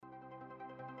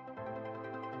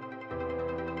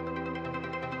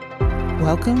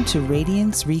Welcome to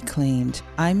Radiance Reclaimed.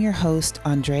 I'm your host,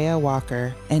 Andrea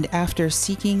Walker, and after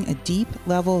seeking a deep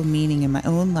level of meaning in my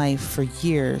own life for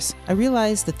years, I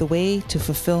realized that the way to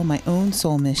fulfill my own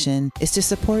soul mission is to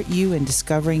support you in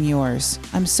discovering yours.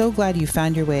 I'm so glad you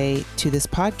found your way to this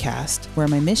podcast, where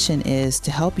my mission is to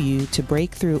help you to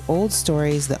break through old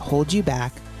stories that hold you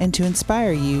back and to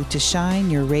inspire you to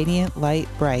shine your radiant light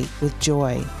bright with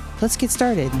joy. Let's get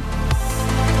started.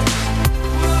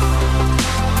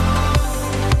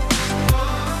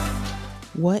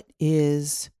 What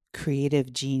is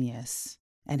creative genius,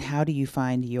 and how do you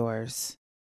find yours?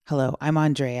 Hello, I'm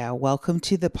Andrea. Welcome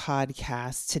to the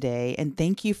podcast today, and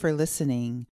thank you for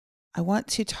listening. I want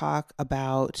to talk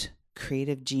about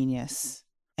creative genius.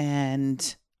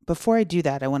 And before I do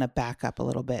that, I want to back up a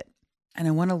little bit. And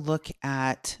I want to look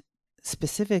at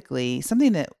specifically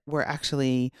something that we're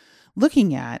actually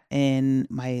looking at in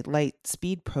my light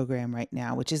speed program right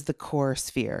now, which is the core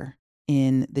sphere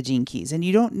in the Gene Keys. And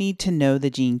you don't need to know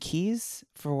the Gene Keys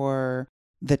for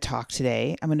the talk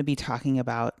today. I'm going to be talking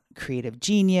about creative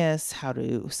genius, how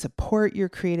to support your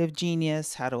creative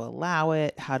genius, how to allow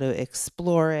it, how to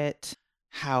explore it,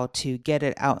 how to get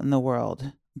it out in the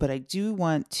world. But I do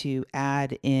want to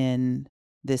add in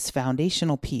this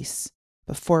foundational piece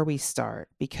before we start,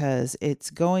 because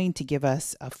it's going to give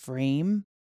us a frame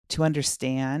to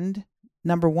understand,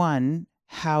 number one,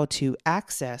 how to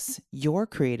access your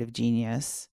creative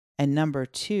genius, and number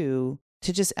two,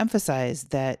 to just emphasize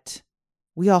that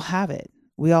we all have it.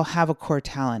 We all have a core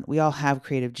talent. We all have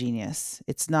creative genius.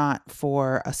 It's not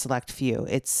for a select few.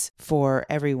 It's for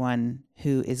everyone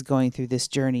who is going through this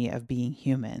journey of being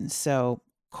human. So,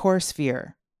 core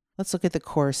sphere. Let's look at the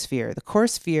core sphere. The core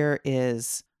sphere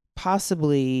is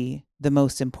possibly the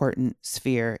most important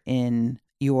sphere in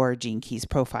your Gene Keys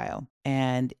profile.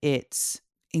 And it's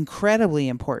incredibly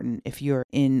important if you're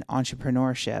in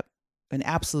entrepreneurship, an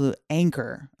absolute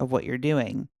anchor of what you're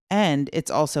doing. And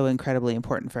it's also incredibly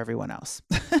important for everyone else.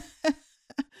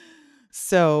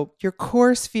 So your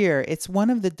core sphere, it's one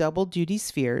of the double duty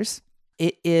spheres.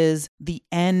 It is the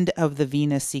end of the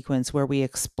Venus sequence where we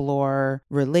explore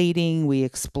relating, we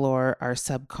explore our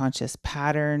subconscious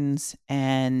patterns,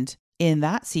 and in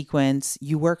that sequence,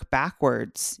 you work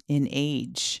backwards in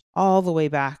age, all the way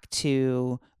back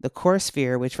to the core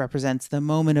sphere, which represents the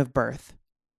moment of birth.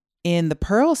 In the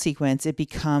Pearl sequence, it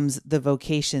becomes the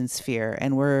vocation sphere,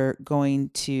 and we're going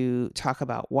to talk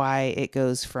about why it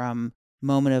goes from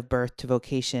moment of birth to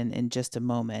vocation in just a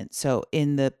moment. So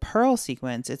in the Pearl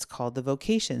sequence, it's called the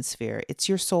vocation sphere. It's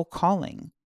your soul calling.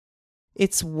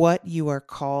 It's what you are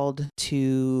called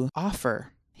to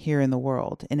offer here in the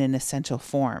world in an essential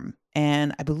form.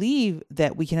 And I believe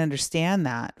that we can understand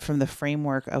that from the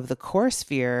framework of the core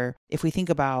sphere. If we think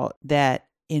about that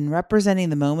in representing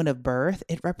the moment of birth,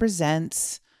 it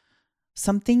represents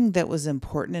something that was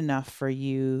important enough for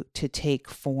you to take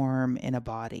form in a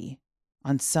body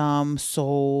on some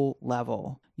soul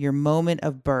level. Your moment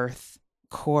of birth,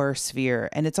 core sphere.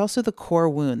 And it's also the core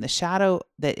wound. The shadow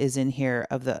that is in here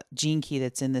of the gene key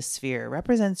that's in this sphere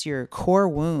represents your core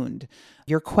wound,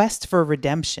 your quest for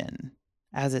redemption,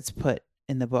 as it's put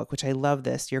in the book, which I love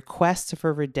this, your quest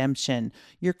for redemption,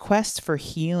 your quest for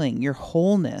healing, your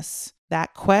wholeness,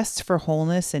 that quest for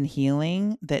wholeness and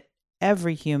healing that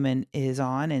every human is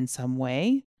on in some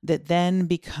way that then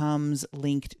becomes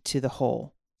linked to the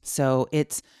whole. So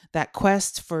it's that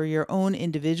quest for your own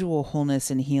individual wholeness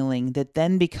and healing that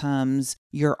then becomes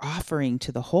your offering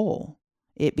to the whole.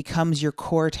 It becomes your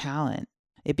core talent.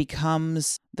 It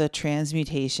becomes the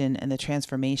transmutation and the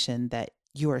transformation that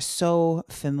you are so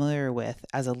familiar with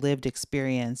as a lived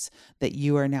experience that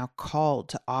you are now called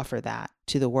to offer that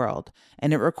to the world.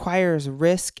 And it requires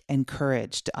risk and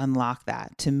courage to unlock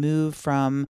that, to move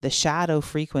from the shadow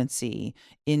frequency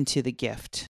into the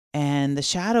gift. And the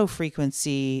shadow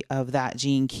frequency of that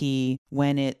gene key,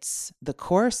 when it's the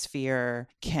core sphere,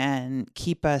 can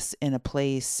keep us in a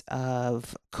place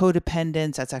of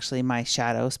codependence. That's actually my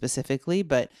shadow specifically,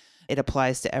 but it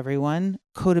applies to everyone.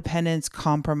 Codependence,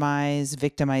 compromise,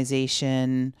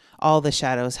 victimization, all the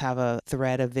shadows have a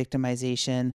thread of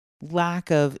victimization,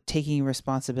 lack of taking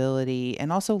responsibility,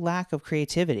 and also lack of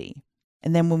creativity.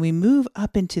 And then when we move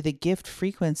up into the gift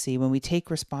frequency, when we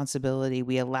take responsibility,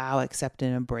 we allow, accept,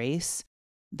 and embrace,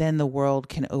 then the world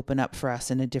can open up for us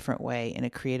in a different way, in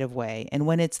a creative way. And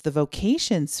when it's the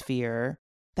vocation sphere,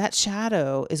 that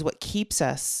shadow is what keeps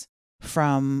us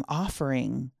from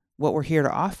offering what we're here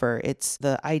to offer. It's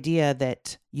the idea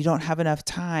that you don't have enough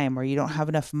time, or you don't have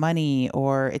enough money,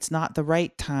 or it's not the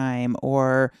right time,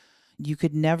 or you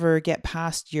could never get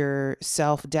past your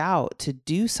self-doubt to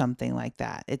do something like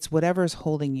that. It's whatever's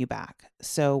holding you back.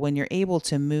 So when you're able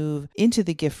to move into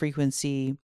the gift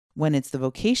frequency, when it's the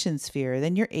vocation sphere,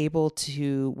 then you're able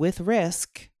to, with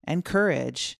risk and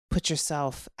courage, put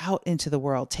yourself out into the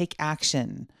world, take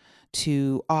action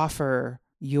to offer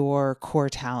your core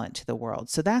talent to the world.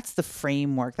 So that's the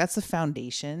framework, that's the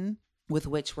foundation with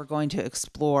which we're going to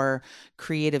explore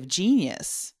creative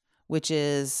genius, which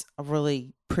is a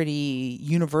really pretty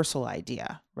universal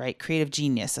idea, right? Creative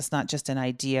genius, that's not just an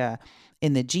idea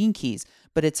in the Gene Keys,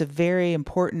 but it's a very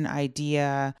important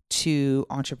idea to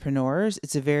entrepreneurs.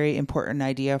 It's a very important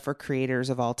idea for creators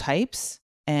of all types.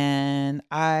 And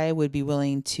I would be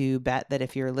willing to bet that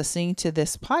if you're listening to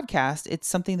this podcast, it's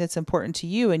something that's important to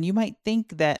you. And you might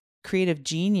think that creative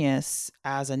genius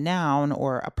as a noun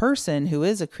or a person who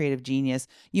is a creative genius,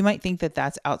 you might think that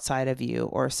that's outside of you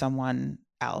or someone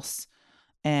else.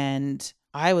 And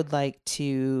I would like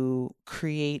to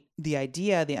create the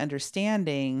idea, the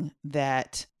understanding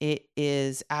that it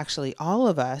is actually all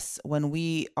of us when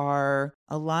we are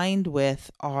aligned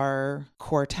with our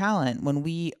core talent, when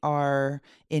we are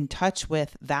in touch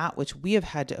with that which we have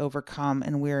had to overcome,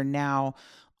 and we're now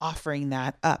offering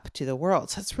that up to the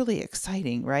world. So it's really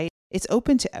exciting, right? It's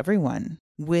open to everyone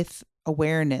with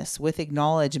awareness, with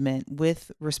acknowledgement,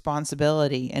 with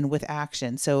responsibility, and with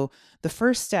action. So the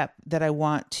first step that I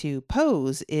want to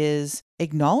pose is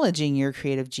acknowledging your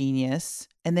creative genius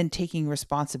and then taking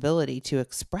responsibility to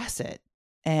express it.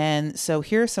 And so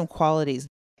here are some qualities.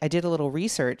 I did a little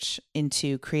research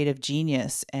into creative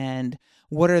genius and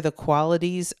what are the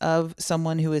qualities of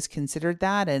someone who is considered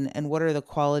that, and what are the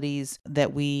qualities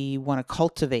that we want to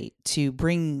cultivate to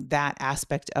bring that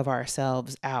aspect of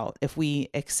ourselves out if we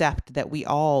accept that we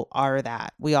all are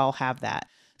that, we all have that.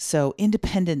 So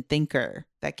independent thinker,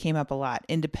 that came up a lot.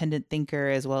 Independent thinker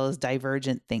as well as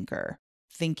divergent thinker,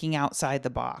 thinking outside the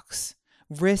box.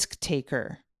 Risk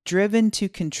taker, driven to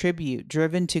contribute,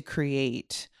 driven to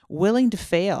create, willing to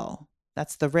fail.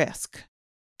 That's the risk.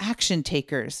 Action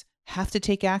takers, have to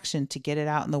take action to get it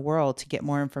out in the world, to get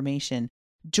more information.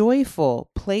 Joyful,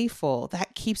 playful,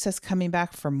 that keeps us coming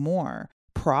back for more.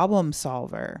 Problem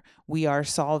solver, we are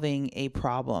solving a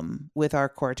problem with our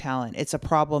core talent. It's a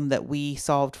problem that we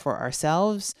solved for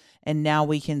ourselves, and now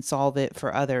we can solve it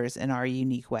for others in our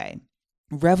unique way.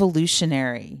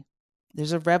 Revolutionary,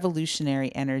 there's a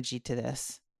revolutionary energy to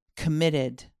this.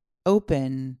 Committed,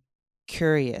 open,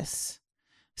 curious.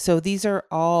 So these are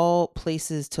all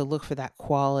places to look for that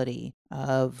quality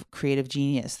of creative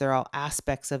genius. They're all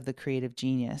aspects of the creative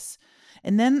genius.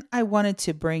 And then I wanted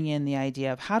to bring in the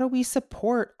idea of how do we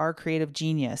support our creative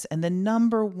genius? And the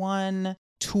number one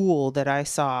tool that I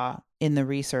saw in the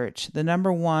research, the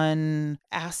number one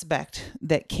aspect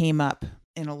that came up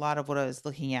in a lot of what I was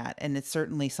looking at, and it's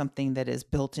certainly something that is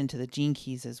built into the Gene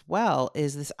Keys as well,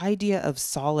 is this idea of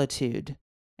solitude.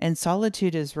 And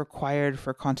solitude is required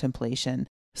for contemplation.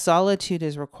 Solitude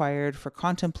is required for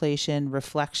contemplation,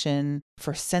 reflection,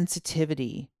 for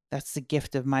sensitivity. That's the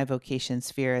gift of my vocation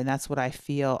sphere. And that's what I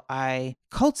feel I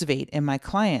cultivate in my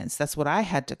clients. That's what I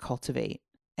had to cultivate.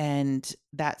 And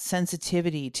that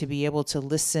sensitivity to be able to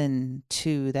listen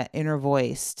to that inner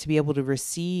voice, to be able to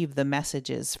receive the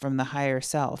messages from the higher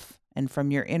self and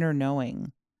from your inner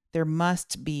knowing. There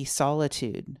must be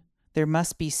solitude. There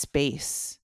must be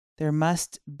space. There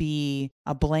must be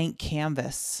a blank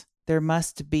canvas. There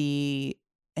must be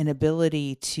an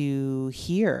ability to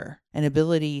hear, an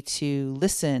ability to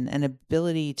listen, an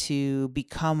ability to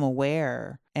become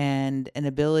aware, and an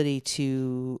ability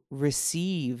to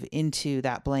receive into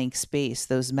that blank space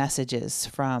those messages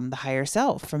from the higher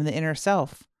self, from the inner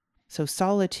self. So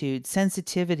solitude,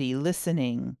 sensitivity,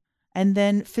 listening, and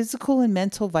then physical and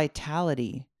mental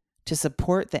vitality to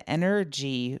support the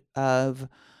energy of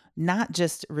not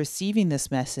just receiving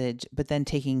this message, but then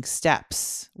taking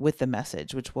steps with the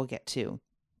message, which we'll get to.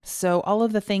 So all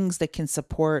of the things that can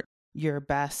support your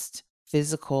best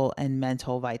physical and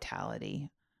mental vitality.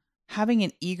 Having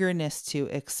an eagerness to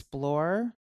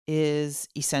explore is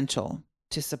essential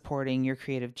to supporting your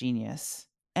creative genius.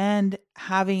 And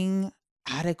having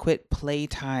adequate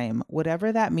playtime,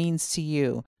 whatever that means to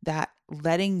you, that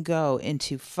letting go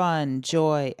into fun,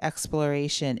 joy,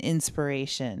 exploration,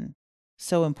 inspiration.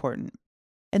 So important.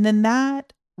 And then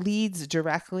that leads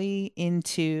directly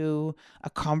into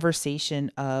a conversation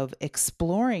of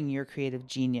exploring your creative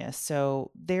genius.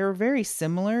 So they're very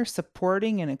similar,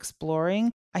 supporting and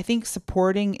exploring. I think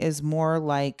supporting is more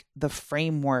like the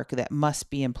framework that must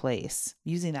be in place.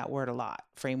 Using that word a lot,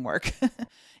 framework.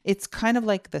 It's kind of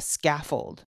like the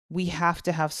scaffold We have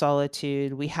to have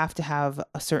solitude. We have to have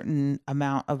a certain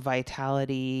amount of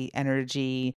vitality,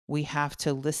 energy. We have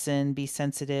to listen, be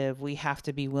sensitive. We have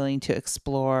to be willing to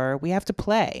explore. We have to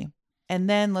play. And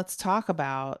then let's talk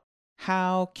about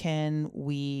how can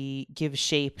we give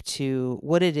shape to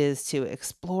what it is to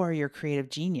explore your creative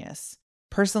genius.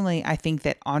 Personally, I think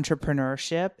that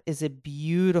entrepreneurship is a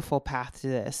beautiful path to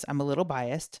this. I'm a little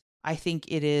biased. I think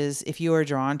it is, if you are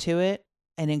drawn to it,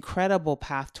 an incredible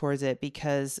path towards it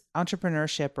because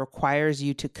entrepreneurship requires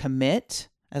you to commit.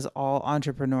 As all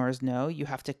entrepreneurs know, you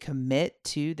have to commit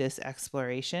to this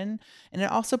exploration. And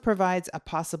it also provides a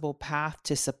possible path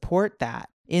to support that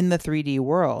in the 3D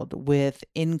world with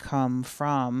income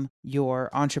from your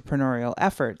entrepreneurial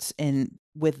efforts. And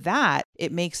with that,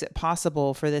 it makes it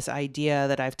possible for this idea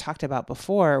that I've talked about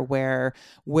before, where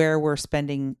we're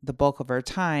spending the bulk of our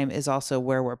time is also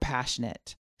where we're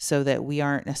passionate, so that we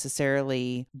aren't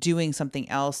necessarily doing something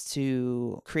else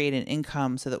to create an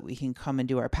income so that we can come and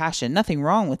do our passion. Nothing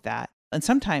wrong with that. And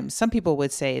sometimes some people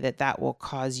would say that that will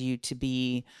cause you to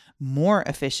be more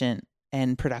efficient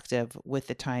and productive with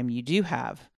the time you do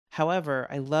have. However,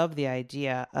 I love the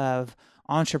idea of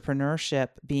entrepreneurship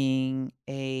being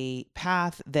a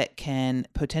path that can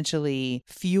potentially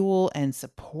fuel and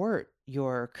support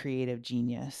your creative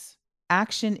genius.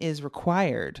 Action is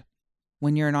required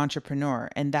when you're an entrepreneur.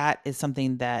 And that is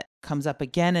something that comes up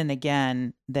again and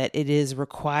again, that it is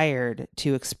required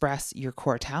to express your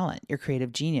core talent, your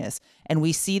creative genius. And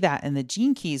we see that in the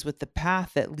Gene Keys with the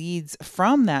path that leads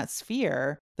from that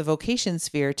sphere, the vocation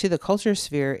sphere, to the culture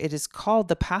sphere. It is called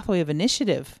the pathway of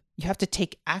initiative. You have to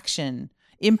take action,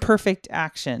 imperfect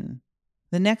action.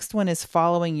 The next one is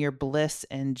following your bliss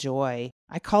and joy.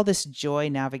 I call this joy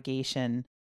navigation.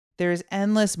 There's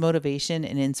endless motivation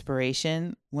and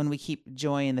inspiration when we keep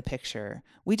joy in the picture.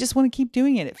 We just want to keep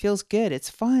doing it. It feels good. It's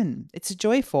fun. It's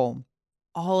joyful.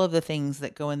 All of the things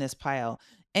that go in this pile,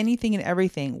 anything and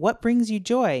everything. What brings you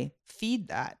joy? Feed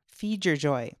that. Feed your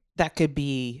joy. That could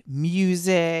be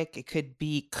music. It could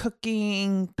be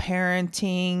cooking.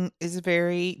 Parenting is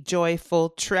very joyful.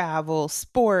 Travel,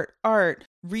 sport, art,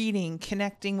 reading,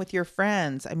 connecting with your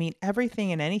friends. I mean,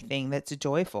 everything and anything that's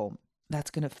joyful. That's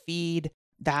going to feed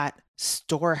that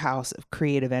storehouse of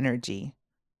creative energy.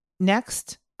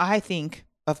 Next, I think,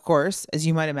 of course, as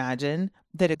you might imagine,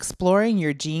 that exploring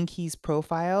your Gene Keys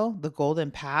profile, the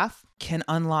golden path, can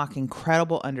unlock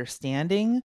incredible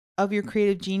understanding of your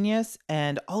creative genius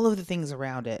and all of the things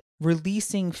around it.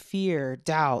 Releasing fear,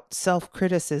 doubt,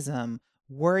 self-criticism,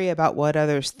 worry about what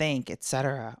others think,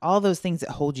 etc. All those things that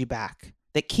hold you back,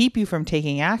 that keep you from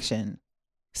taking action.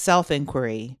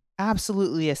 Self-inquiry,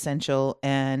 absolutely essential.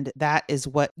 And that is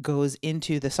what goes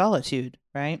into the solitude,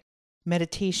 right?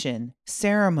 Meditation,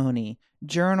 ceremony,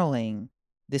 journaling.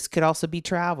 This could also be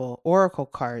travel, oracle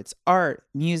cards, art,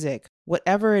 music,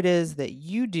 whatever it is that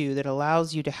you do that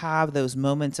allows you to have those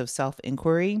moments of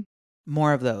self-inquiry,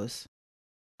 more of those.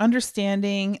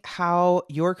 Understanding how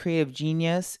your creative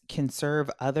genius can serve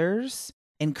others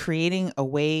and creating a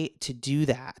way to do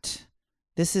that.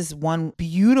 This is one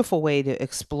beautiful way to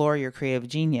explore your creative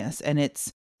genius. And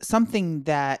it's something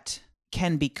that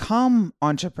can become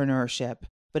entrepreneurship,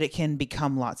 but it can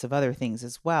become lots of other things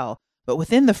as well. But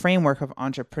within the framework of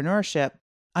entrepreneurship,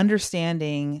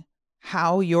 understanding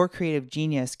how your creative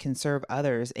genius can serve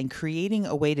others and creating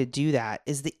a way to do that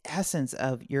is the essence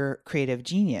of your creative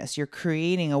genius. You're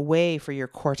creating a way for your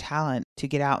core talent to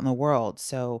get out in the world.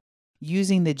 So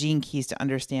using the Gene Keys to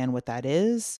understand what that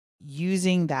is,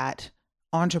 using that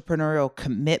entrepreneurial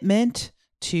commitment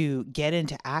to get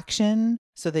into action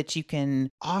so that you can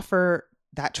offer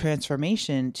that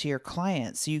transformation to your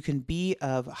clients, so you can be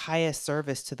of highest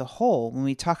service to the whole. When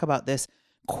we talk about this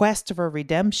quest for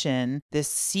redemption, this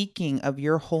seeking of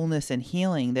your wholeness and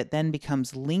healing that then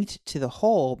becomes linked to the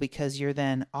whole because you're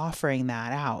then offering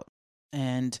that out.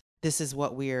 And this is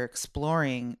what we're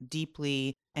exploring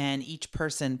deeply, and each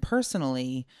person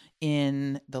personally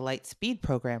in the Lightspeed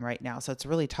program right now. So it's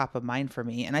really top of mind for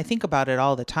me. And I think about it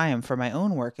all the time for my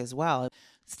own work as well.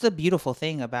 It's the beautiful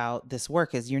thing about this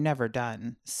work is you're never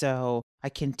done. So I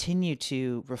continue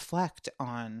to reflect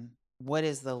on what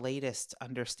is the latest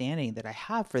understanding that I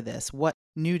have for this? What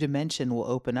new dimension will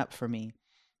open up for me?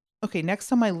 Okay,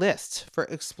 next on my list for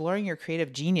exploring your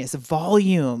creative genius,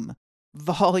 volume.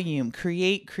 Volume,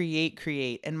 create, create,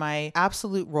 create. And my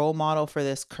absolute role model for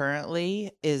this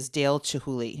currently is Dale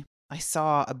Chihuly. I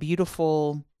saw a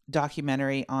beautiful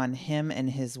documentary on him and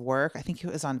his work. I think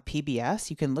it was on PBS.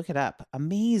 You can look it up.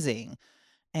 Amazing.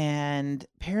 And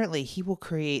apparently he will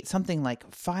create something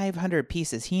like 500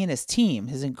 pieces. He and his team,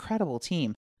 his incredible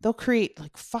team, they'll create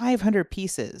like 500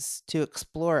 pieces to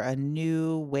explore a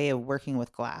new way of working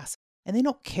with glass. And they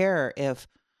don't care if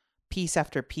piece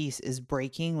after piece is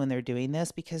breaking when they're doing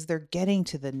this, because they're getting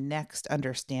to the next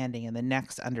understanding and the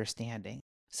next understanding.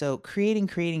 So creating,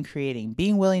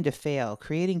 being willing to fail,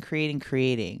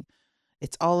 creating.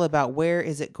 It's all about where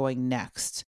is it going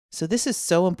next. So this is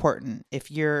so important. If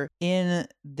you're in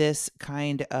this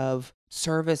kind of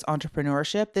service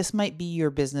entrepreneurship, this might be your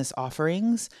business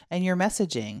offerings and your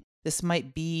messaging. This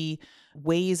might be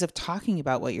ways of talking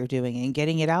about what you're doing and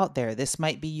getting it out there. This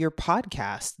might be your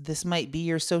podcast. This might be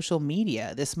your social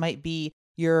media. This might be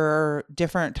your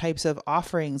different types of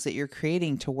offerings that you're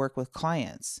creating to work with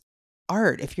clients.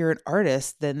 Art, if you're an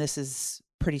artist, then this is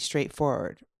pretty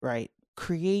straightforward, right?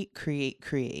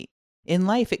 Create. In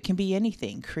life, it can be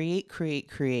anything.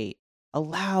 Create.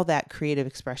 Allow that creative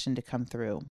expression to come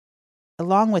through.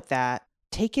 Along with that,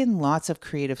 take in lots of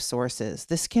creative sources.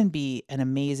 This can be an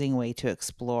amazing way to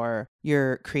explore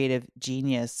your creative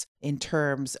genius in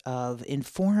terms of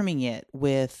informing it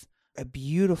with a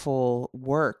beautiful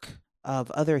work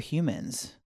of other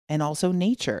humans and also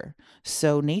nature.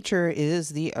 So nature is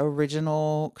the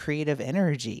original creative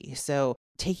energy. So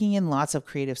taking in lots of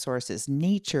creative sources,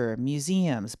 nature,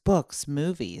 museums, books,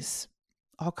 movies,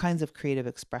 all kinds of creative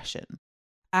expression.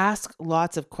 Ask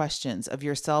lots of questions of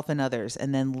yourself and others,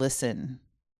 and then listen.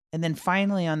 And then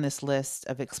finally, on this list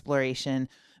of exploration,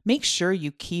 make sure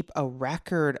you keep a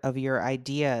record of your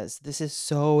ideas. This is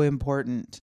so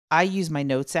important. I use my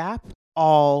notes app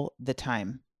all the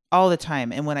time.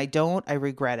 And when I don't, I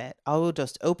regret it. I will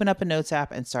just open up a notes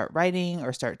app and start writing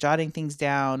or start jotting things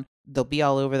down. They'll be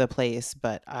all over the place,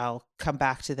 but I'll come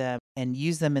back to them and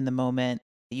use them in the moment.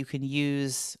 You can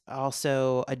use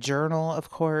also a journal, of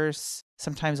course.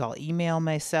 Sometimes I'll email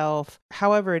myself.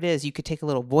 However it is, you could take a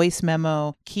little voice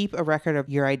memo, keep a record of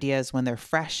your ideas when they're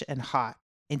fresh and hot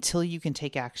until you can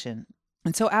take action.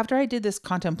 And so after I did this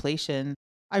contemplation,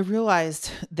 I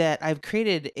realized that I've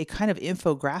created a kind of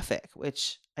infographic,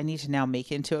 which I need to now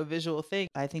make into a visual thing.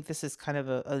 I think this is kind of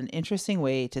an interesting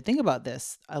way to think about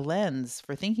this, a lens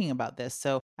for thinking about this.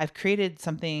 So I've created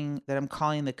something that I'm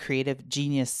calling the Creative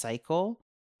Genius Cycle.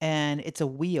 And it's a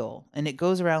wheel, and it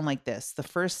goes around like this. The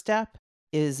first step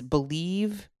is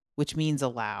believe, which means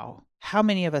allow. How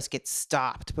many of us get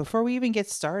stopped before we even get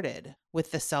started with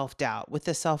the self-doubt, with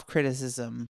the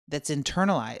self-criticism that's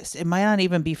internalized? It might not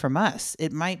even be from us.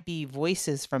 It might be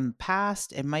voices from the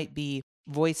past. It might be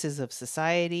voices of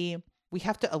society. We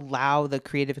have to allow the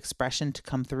creative expression to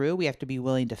come through. We have to be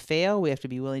willing to fail. We have to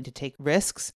be willing to take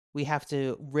risks. We have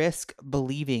to risk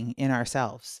believing in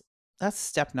ourselves. That's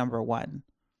step number one.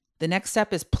 The next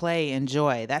step is play and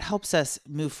joy. That helps us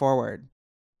move forward,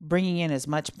 bringing in as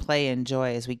much play and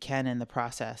joy as we can in the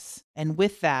process. And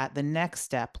with that, the next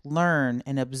step, learn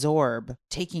and absorb,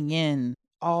 taking in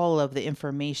all of the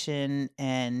information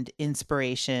and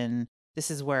inspiration.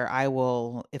 This is where I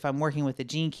will, if I'm working with the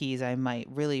Gene Keys, I might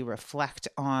really reflect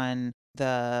on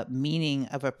the meaning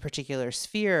of a particular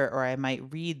sphere, or I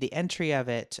might read the entry of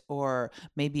it, or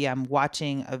maybe I'm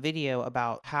watching a video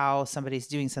about how somebody's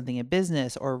doing something in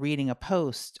business, or reading a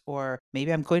post, or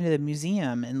maybe I'm going to the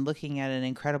museum and looking at an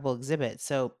incredible exhibit.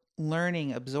 So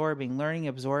learning, absorbing.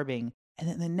 And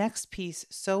then the next piece,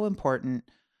 so important,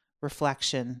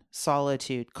 reflection,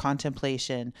 solitude,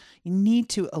 contemplation. You need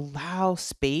to allow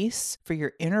space for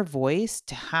your inner voice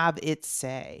to have its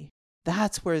say.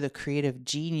 That's where the creative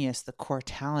genius, the core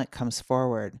talent comes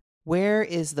forward. Where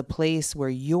is the place where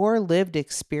your lived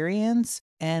experience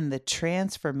and the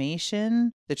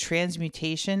transformation, the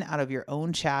transmutation out of your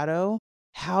own shadow,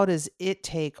 how does it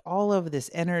take all of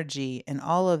this energy and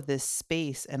all of this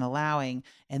space and allowing,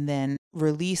 and then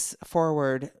release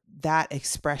forward that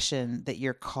expression that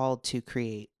you're called to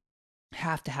create?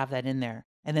 Have to have that in there.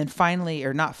 And then finally,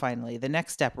 or not finally, the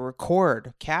next step,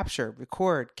 record,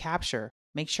 capture.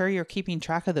 Make sure you're keeping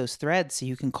track of those threads so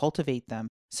you can cultivate them,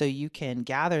 so you can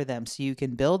gather them, so you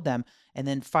can build them. And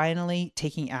then finally,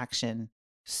 taking action.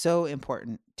 So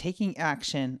important. Taking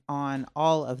action on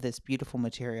all of this beautiful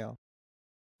material.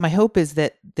 My hope is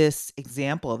that this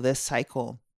example of this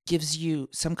cycle gives you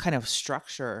some kind of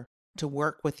structure to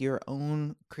work with your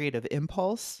own creative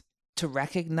impulse, to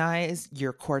recognize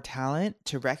your core talent,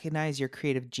 to recognize your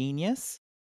creative genius,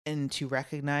 and to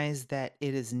recognize that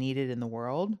it is needed in the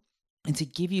world, and to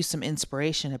give you some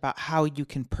inspiration about how you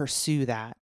can pursue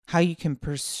that, how you can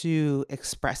pursue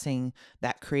expressing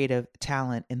that creative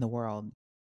talent in the world.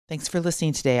 Thanks for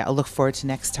listening today. I'll look forward to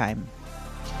next time.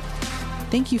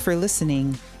 Thank you for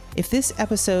listening. If this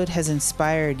episode has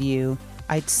inspired you,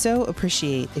 I'd so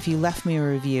appreciate if you left me a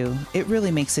review. It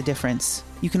really makes a difference.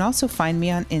 You can also find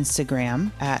me on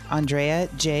Instagram at Andrea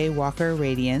J. Walker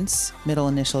Radiance, middle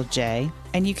initial J.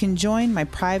 And you can join my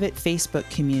private Facebook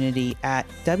community at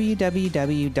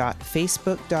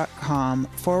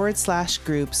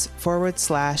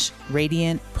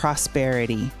www.facebook.com/groups/radiant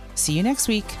prosperity. See you next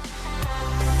week.